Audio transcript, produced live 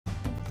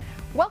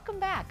Welcome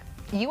back.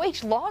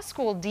 UH Law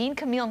School Dean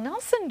Camille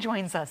Nelson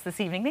joins us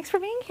this evening. Thanks for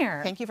being here.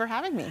 Thank you for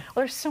having me. Well,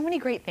 there's so many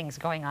great things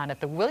going on at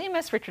the William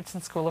S.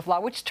 Richardson School of Law,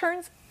 which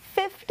turns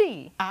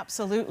 50.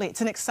 Absolutely.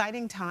 It's an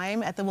exciting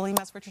time at the William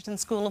S. Richardson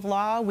School of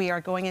Law. We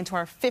are going into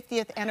our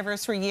 50th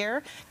anniversary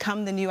year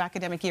come the new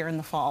academic year in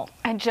the fall.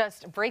 And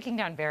just breaking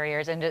down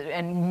barriers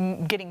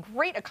and getting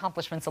great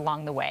accomplishments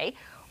along the way.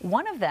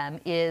 One of them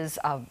is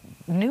a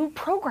new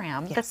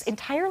program that's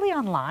entirely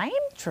online.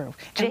 True.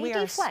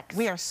 JD Flex.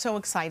 We are so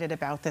excited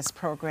about this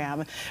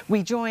program.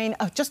 We join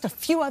just a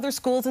few other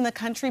schools in the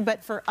country,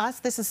 but for us,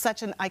 this is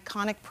such an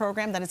iconic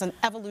program that is an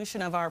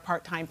evolution of our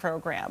part-time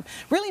program,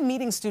 really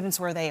meeting students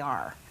where they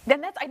are.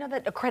 Then I know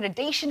that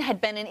accreditation had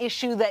been an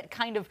issue that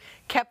kind of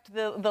kept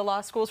the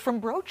law schools from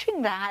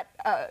broaching that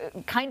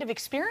kind of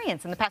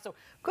experience in the past. So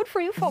good for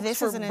you folks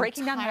for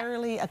breaking down that. This is an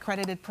entirely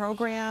accredited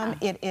program.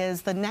 It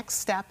is the next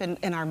step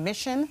in our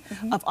mission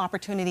of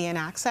opportunity and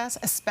access,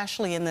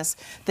 especially in this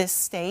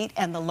state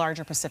and the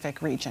larger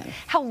Pacific region.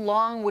 How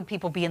long would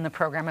people be in the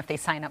program if they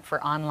sign up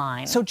for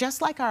online? So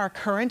just like our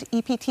current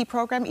EPT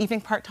program,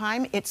 evening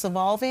part-time, it's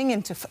evolving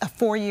into a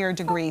 4-year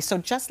degree. So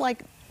just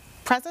like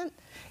present,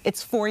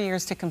 it's 4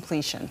 years to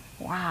completion.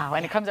 Wow,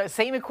 and it comes out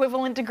same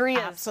equivalent degree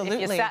as if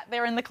you sat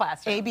there in the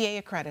classroom. ABA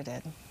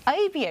accredited.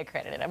 ABA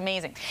accredited,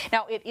 amazing.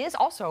 Now, it is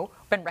also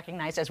been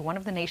recognized as one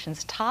of the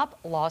nation's top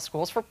law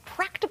schools for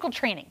practical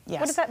training. Yes.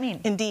 What does that mean?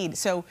 Indeed.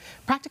 So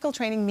practical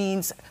training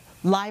means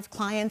live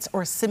clients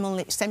or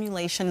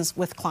simulations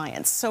with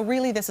clients. So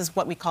really this is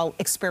what we call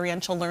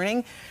experiential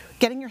learning,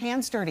 getting your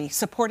hands dirty,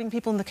 supporting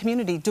people in the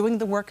community, doing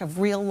the work of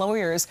real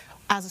lawyers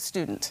as a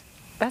student.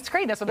 That's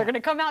great. That's what they're going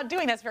to come out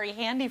doing. That's very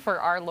handy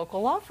for our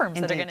local law firms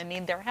that are going to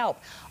need their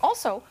help.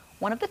 Also,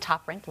 one of the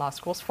top-ranked law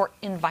schools for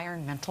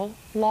environmental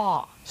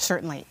law.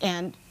 Certainly.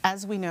 And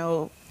as we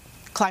know,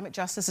 climate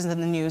justice is in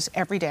the news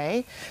every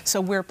day, so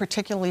we're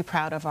particularly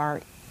proud of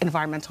our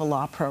environmental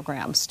law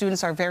program.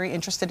 Students are very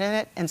interested in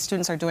it, and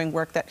students are doing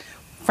work that,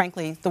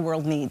 frankly, the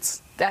world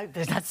needs.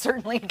 That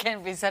certainly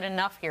can't be said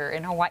enough here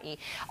in Hawaii.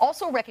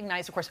 Also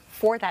recognized, of course,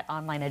 for that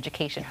online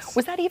education. Yes.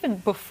 Was that even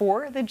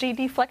before the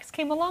JD Flex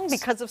came along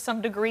because of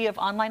some degree of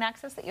online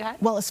access that you had?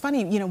 Well, it's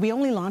funny, you know, we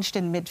only launched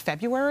in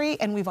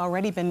mid-February, and we've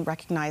already been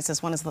recognized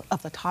as one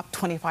of the top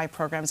 25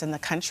 programs in the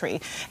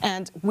country.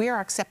 And we are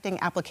accepting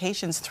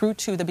applications through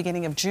to the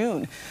beginning of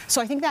June.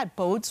 So I think that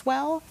bodes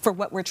well for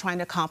what we're trying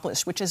to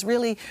accomplish, which is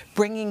really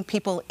bringing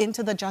people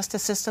into the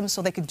justice system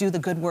so they could do the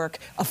good work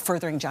of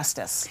furthering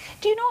justice.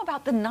 Do you know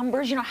about the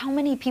numbers? You know, how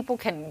many people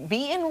can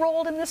be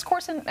enrolled in this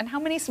course and how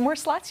many more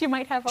slots you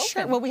might have open?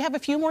 Sure. Well, we have a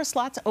few more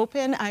slots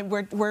open.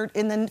 We're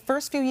in the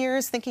first few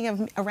years thinking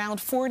of around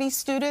 40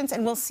 students,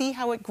 and we'll see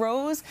how it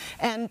grows.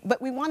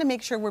 But we want to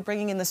make sure we're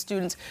bringing in the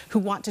students who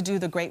want to do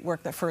the great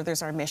work that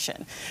furthers our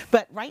mission.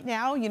 But right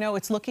now, you know,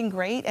 it's looking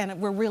great,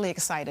 and we're really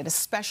excited,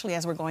 especially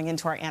as we're going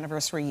into our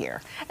anniversary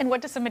year. And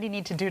what does somebody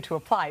need to do to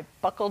apply?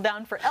 Buckle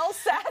down for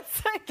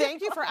LSATs.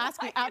 Thank you for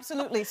asking.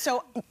 Absolutely.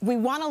 So we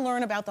want to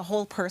learn about the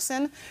whole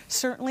person.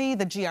 Certainly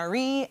the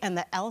GRE and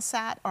the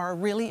LSAT are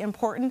really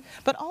important,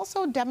 but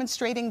also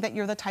demonstrating that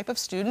you're the type of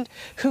student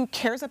who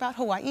cares about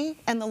Hawaii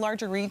and the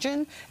larger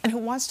region and who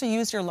wants to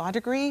use your law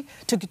degree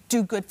to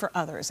do good for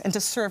others and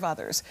to serve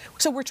others.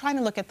 So we're trying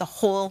to look at the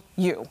whole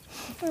you.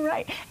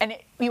 Right. And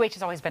UH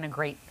has always been a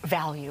great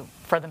value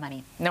for the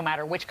money, no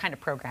matter which kind of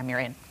program you're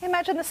in. I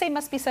imagine the same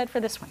must be said for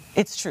this one.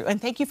 It's true,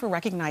 and thank you for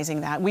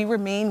recognizing that. We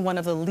remain one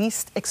of the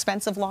least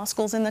expensive law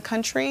schools in the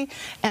country,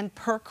 and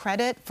per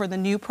credit for the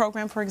new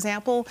program, for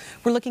example,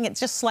 we're looking at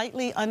just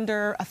slightly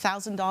under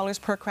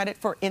 $1,000 per credit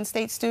for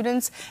in-state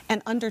students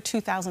and under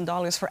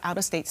 $2,000 for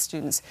out-of-state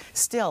students.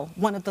 Still,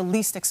 one of the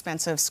least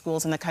expensive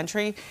schools in the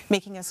country,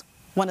 making us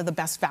one of the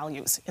best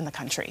values in the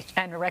country.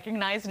 And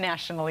recognized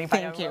nationally by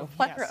a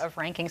plethora of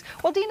rankings.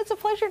 Well, Dean, it's a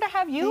pleasure to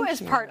have you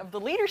as part of the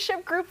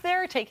leadership group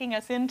there, taking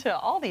us into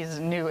all these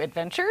new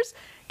adventures.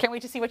 Can't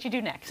wait to see what you do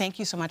next. Thank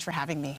you so much for having me.